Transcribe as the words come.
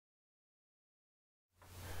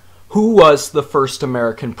Who was the first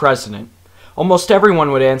American president? Almost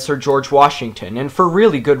everyone would answer George Washington, and for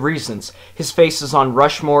really good reasons. His face is on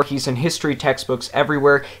Rushmore, he's in history textbooks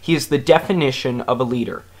everywhere, he is the definition of a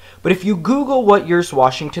leader. But if you Google what years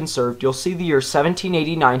Washington served, you'll see the year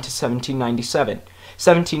 1789 to 1797.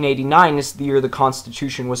 1789 is the year the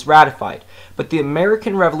Constitution was ratified, but the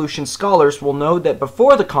American Revolution scholars will know that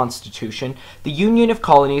before the Constitution, the Union of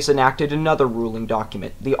Colonies enacted another ruling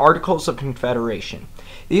document, the Articles of Confederation.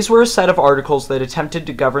 These were a set of articles that attempted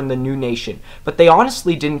to govern the new nation, but they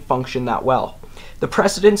honestly didn't function that well. The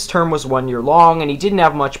president's term was 1 year long, and he didn't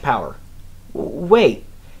have much power. Wait.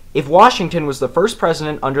 If Washington was the first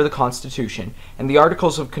president under the Constitution, and the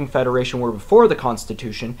Articles of Confederation were before the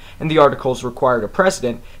Constitution, and the Articles required a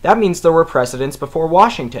president, that means there were presidents before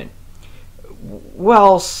Washington.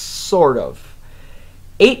 Well, sort of.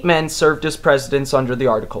 8 men served as presidents under the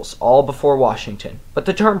Articles, all before Washington. But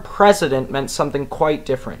the term president meant something quite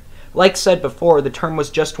different. Like said before, the term was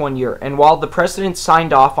just 1 year, and while the president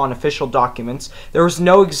signed off on official documents, there was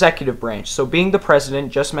no executive branch, so being the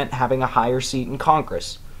president just meant having a higher seat in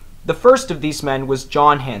Congress. The first of these men was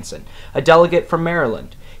John Hanson, a delegate from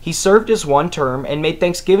Maryland. He served his 1 term and made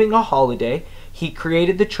Thanksgiving a holiday. He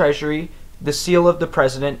created the Treasury, the seal of the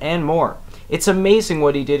president, and more. It's amazing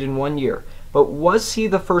what he did in 1 year. But was he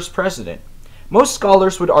the first president? Most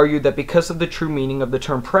scholars would argue that because of the true meaning of the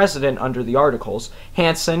term president under the Articles,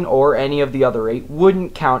 Hanson or any of the other 8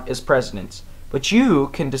 wouldn't count as presidents. But you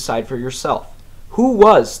can decide for yourself. Who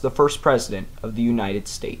was the first president of the United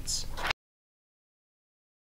States?